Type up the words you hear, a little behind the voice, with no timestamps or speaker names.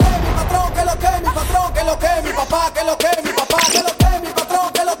papá, que lo que mi papá, que lo que mi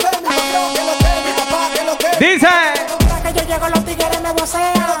patrón, que lo que mi patrón, que lo que mi papá, que lo que. Dice. Que yo llego, los tigres me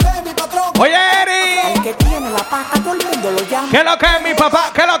vocean. Que lo que mi patrón. Oye, Eri. El que tiene la paja, todo el mundo lo llama. Que lo que mi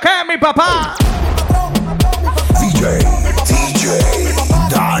papá, que lo que mi papá. DJ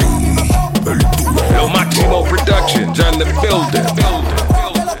Daddy, el duro. Lo Máximo Productions on the building.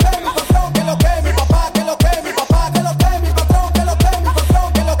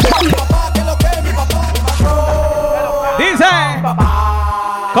 Dice.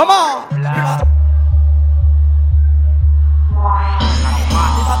 ¿Cómo?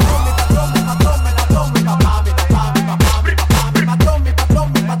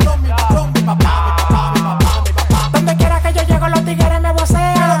 Donde quiera que yo llego, los tigres me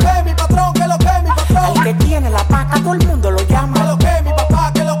vocean. Que lo que mi patrón, que lo que mi patrón. El que tiene la paca, todo el mundo lo llama. Que lo que mi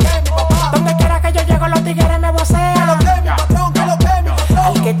papá, que lo que mi papá. Donde quiera que yo llego, los tigres me vocean. Que lo que mi patrón, que lo que mi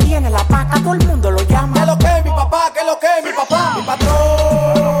patrón. El que tiene la paca, todo el mundo lo llama. Que lo que mi papá, que lo que mi papá. Mi patrón,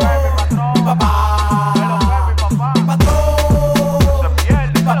 mi papá. Mi patrón,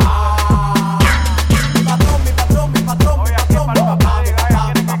 mi papá. Mi patrón, mi patrón, mi patrón, mi patrón, mi papá, mi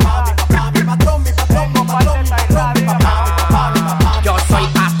papá, mi papá, mi patrón, mi patrón, mi patrón, mi patrón, mi papá, mi papá. Yo soy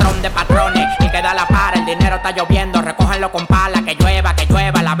patrón de patrones y que da la para, el dinero está lloviendo, recójanlo con pala, que llueva,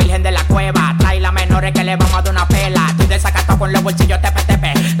 la virgen de la cueva, trae las menores que le vamos a dar una pela, estoy desacatado con los bolsillos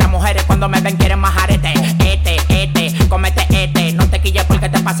tepe, las mujeres cuando me ven quieren más arete, comete, no te quilles porque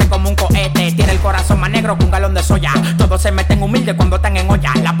te pase como un cohete, tiene el corazón más negro que un galón de soya, todos se meten humildes cuando están en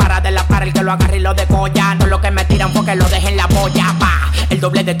olla, la para de la para, el que lo agarre y lo degolla, no lo que me tiran porque lo dejen en la boya, pa, el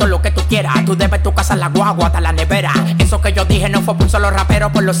doble de todo lo que tú quieras, tú debes tu casa, la guagua, hasta la nevera, eso que yo dije no fue por un solo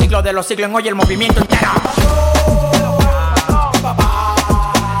rapero, por los siglos de los siglos en hoy el movimiento entero.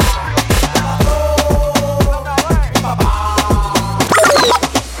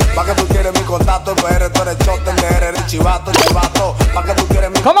 Pa' que tú quieres mi contacto, PR, tú eres chote, eres chivato. Pa' que tú quieres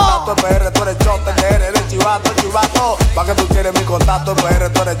mi contacto, PR, tú eres chote, eres chivato. Pa' que tú quieres mi contacto, PR,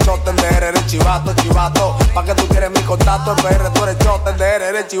 tú eres chote, eres chivato. Pa' que tú quieres mi contacto, PR, tú eres chote,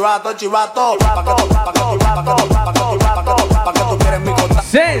 eres chivato. Pa' que tú quieres mi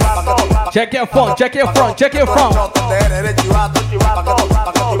contacto. Check your phone. Eres chivato.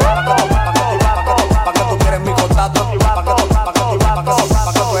 Pa' que tú quieres mi contacto.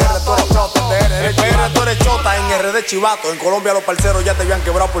 Tú eres chota en RD Chivato. En Colombia los parceros ya te habían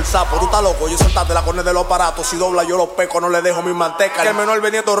quebrado por sapo. Tú estás loco, yo soltaste la cornea de los aparatos. Si dobla yo los peco, no le dejo mi manteca. Que el menor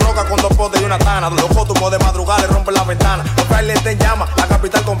veniendo roca con 2 potes y una tana. Los cótumos de madrugada le rompen la ventana. Los frailes están en llama, la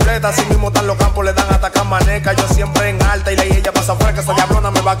capital completa. Así mismo están los campos, le dan hasta camaneca. Yo siempre en alta y la ella pasa fresca. Esa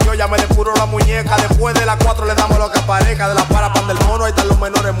diablona me vaqueó, ya me depuró la muñeca. Después de las 4 le damos lo que aparezca. De la para pan del mono, ahí están los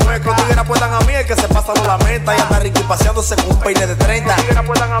menores muecos. Los tigres apuestan a mí, el que se pasa no la meta. Y anda Ricky paseándose con un peine de 30. Los tigres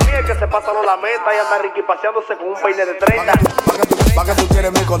apuestan a mí, el que se pasa no la meta. Y anda Ricky paseándose con un peine de 30. Pa' que tú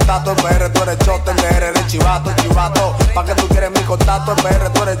quieres mi contacto, PR, tú eres chote, eres chivato. Pa' que tú quieres mi contacto, PR,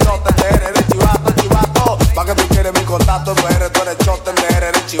 tú eres chote, eres chivato. Pa' que tú quieres mi contacto, PR, tú eres chote,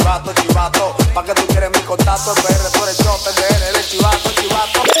 eres chivato. Pa' que tú quieres mi contacto, PR, tú eres chote, eres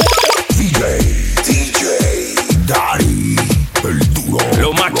chivato. DJ Daddy, el duro.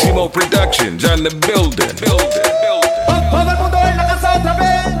 Lo Máximo Productions on the building. Todo el mundo en la casa otra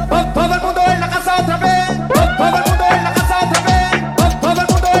vez. Todo el mundo en la casa otra vez. Todo el mundo en la casa otra vez. Todo el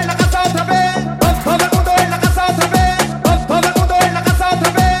mundo en la casa otra vez. Todo el mundo en la casa otra vez. Todo el mundo en la casa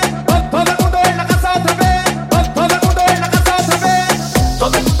otra vez. Todo el mundo en la casa otra vez. Todo el mundo en la casa otra vez.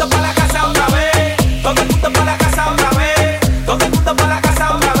 Todo el mundo para la casa otra vez. Todo el mundo para la casa otra vez. Todo el mundo para la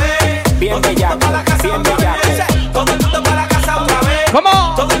casa otra vez. Bien bellaco, bien bellaco. Todo el mundo para la casa otra vez.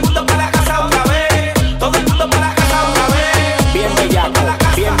 ¿Cómo? Todo el mundo para la casa otra vez. Todo el mundo para la casa otra vez.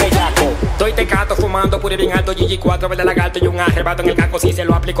 Bien bellaco. Estoy tecato fumando pure bien alto, GG4, verde lagarto y un arrebato en el casco. Si se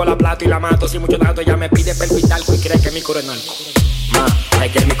lo aplico la plato y la mato, si mucho dato ella me pide perpitalco y cree que mi coro es narco. Ma, hay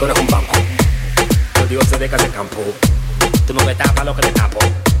que mi coro es un banco. Los dioses de casa de campo. Tú no me tapas lo que te tapo.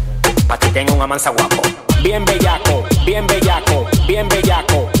 Pa' ti tengo un amansa guapo. Bien bellaco.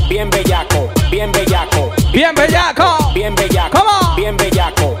 ¿Cómo? Bien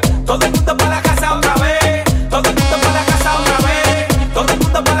bellaco. Todo el mundo para la casa otra vez. Todo el mundo para la casa otra vez. Todo el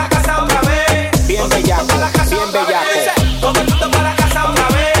mundo para la casa otra vez. Bien bellaco. Todo el mundo para la casa otra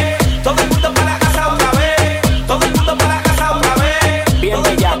vez. Todo el mundo para la casa otra vez. Todo el mundo para la casa otra vez.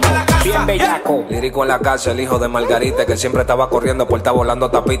 Bien bellaco. Federico en la casa, el hijo de Margarita, que siempre estaba corriendo por estar volando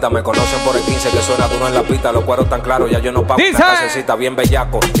tapita. Me conocen por el 15 que suena duro en la pista. Los cueros tan claros, ya yo no pago una casecita bien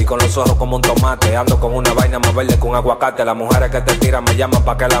bellaco. Y con los ojos como un tomate. Ando con una vaina más verde que un aguacate. Las mujeres que te tiran me llaman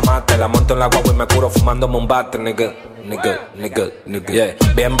pa' que la mate. La monto en la guagua y me curo fumándome un bate, nigga. Yeah.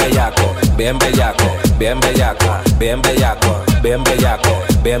 Bien bellaco, bien bellaco, bien bellaco, bien bellaco, bien bellaco,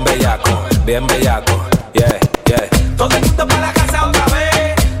 bien bellaco, bien bellaco. Yeah. Todo el mundo para la casa otra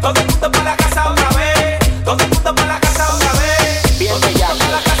vez. Todo el mundo para la casa otra vez. Todo el mundo para la casa otra vez. Bien bellaco.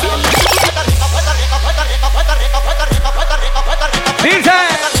 Dice.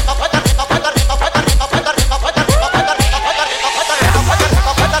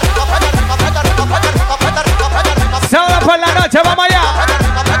 Sábado por la noche, vamos allá.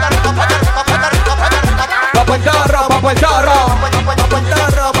 Papo el torro, papo el torro.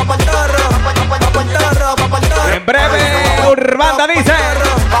 En breve, Urbanda dice.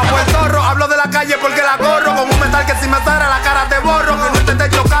 Bajo el zorro, hablo de la calle porque la corro. Con un metal que si me sara la cara te borro. Que no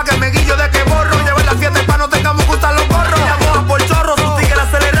intentes chocar, que me guillo de que borro. Lleve la fiesta pa' no tengamos que usar los gorros. Llamo por chorro, su tigre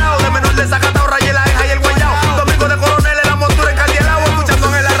acelerado. De menor desacatado, rayé la eja y el guayao. Domingo de coronel en la montura encardielado.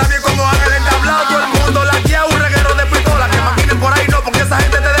 Escuchando en la radio como Ángel entablado. Todo el mundo la guía, un reguero de pistola. Que maquinen por ahí no, porque esa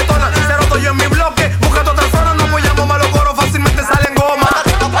gente te detona. Cero estoy yo en mi bloque, buscando otra zona. No apoyamos malos coros, fácilmente salen goma.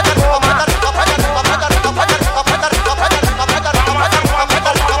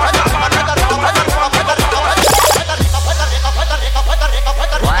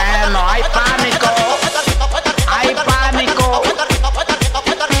 Bueno, hay pánico. Hay pánico.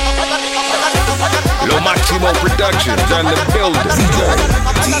 Lo Máximo Productions on the building.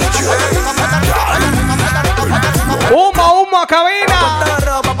 Humo, cabina.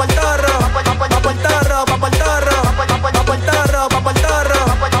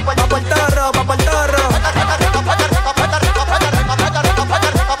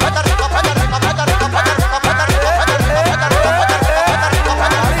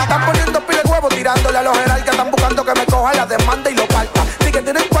 Están poniendo pile de huevo, tirándole a los jerarcas. Están buscando que me coja la demanda y lo parta. Sí que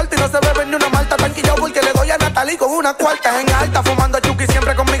tienen cuarto y no se beben ni una malta. Tranquilo porque le doy a Natalie con una cuarta. En alta, fumando chuki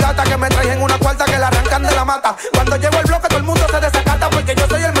siempre con mi gata. Que me traen una cuarta que la arrancan de la mata. Cuando llego al bloque todo el mundo se desacata. Porque yo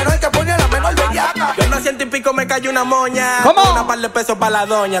soy el menor que pone a la menor bellaca. Yo nací en Típico, me cayó una moña. ¿Cómo? Una par de pesos para la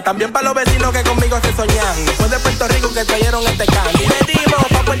doña. También para los vecinos que conmigo se soñan. Fue de Puerto Rico que trajeron este can. Y venimos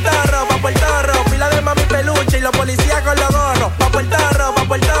pa' Puerto Rico, pila de mami peluche y los policías con los gorros. Pa' Puerto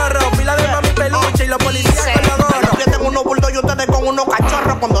Rico, pila de mami peluche y los policías con los gorros. Tienen unos bulldog y ustedes con unos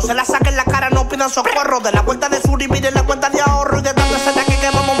cachorros. Cuando se la saquen la cara no pidan socorro. De la vuelta de sur y miren la cuenta de ahorro. Y de tanto ese de aquí que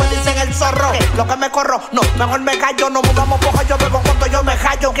vamos me dicen el zorro. Lo que me corro, no, mejor me callo. No mudamos poja, yo bebo cuando yo me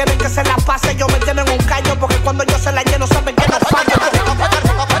hallo. Quieren que se la pase, yo me tienen un callo. Porque cuando yo se la lleno saben que no fallo.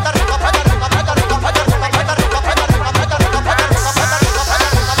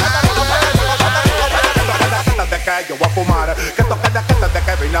 Yo voy a fumar, que toque de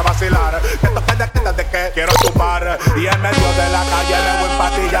que vine a vacilar, que toque de que quiero chupar y en medio de la calle me voy a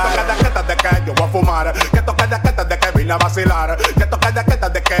empatillar. De que yo voy a fumar, que toque de que vine a vacilar, que toque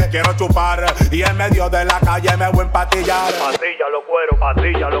de que quiero chupar y en medio de la calle me voy a empatillar.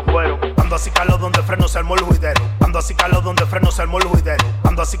 Patilla lo cuero. Ando así calo donde freno se armó el juidero. Ando así calo donde freno se armó el juidero.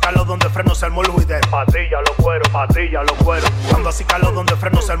 Ando así calo donde freno se armó el juidero. Patilla lo cuero. Ando así calo donde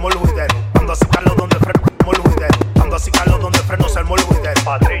freno se armó el juidero. Ando así calo donde freno se armó el juidero. Ando así calo donde freno se armó el juidero.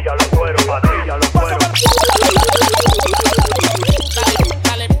 Patilla lo cuero.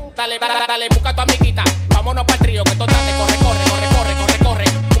 Dale, busca a tu amiguita. Vámonos pa'l trío, que total te corre.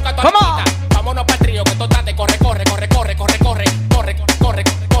 Busca a tu amiguita. Vámonos pa'l trío, que total te corre. Date,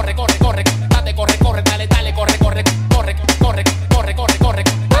 corre, dale.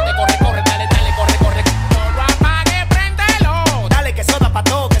 No lo apague, préndelo. Dale, que soda pa'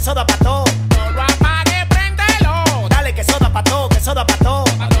 todo. No lo apague, préndelo. Dale, que soda pa' todo.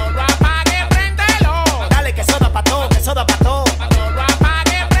 No lo apague, préndelo. Dale, que soda pa' todo. No lo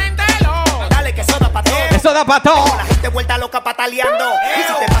apague, préndelo. Dale, que soda pa' todo. Eso da pa' todo. La gente vuelta loca pataleando. Y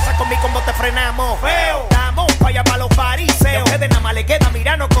si te pasas con mi combo te frenamos. Feo. Damos falla pa' los fariseos. Que de nada más le queda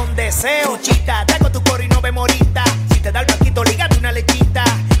mirarnos con deseo. Chuchita, traigo tu coro y no ve morita. Si te da el blanquito, lígate una lechita.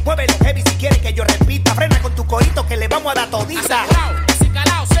 Muévelo heavy si quieres que yo repita. Frena con tu corito que le vamos a dar todiza.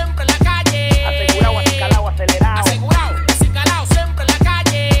 Asegurado, siempre en la calle. Asegurado, acicalado, acelerado. Asegurado, acicalado, siempre en la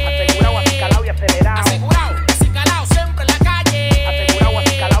calle. Asegurado, acicalado y acelerado. Asegurado, acicalado, siempre en la calle. Asegurado,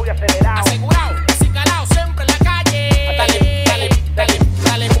 acicalado y acelerado. Asegurado, acicalado, siempre en la calle.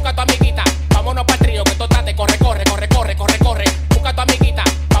 Dale, busca a tu amiguita. Vámonos pa'l trío, que total te corre. Busca a tu amiguita.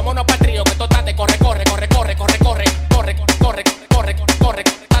 Vámonos pa'l trío, que total te corre.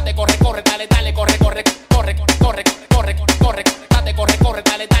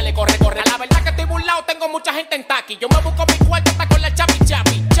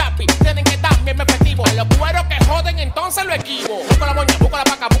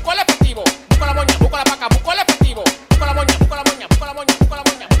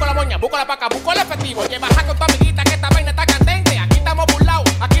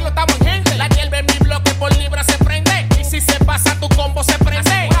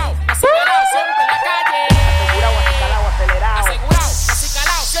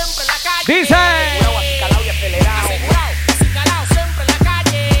 Dice.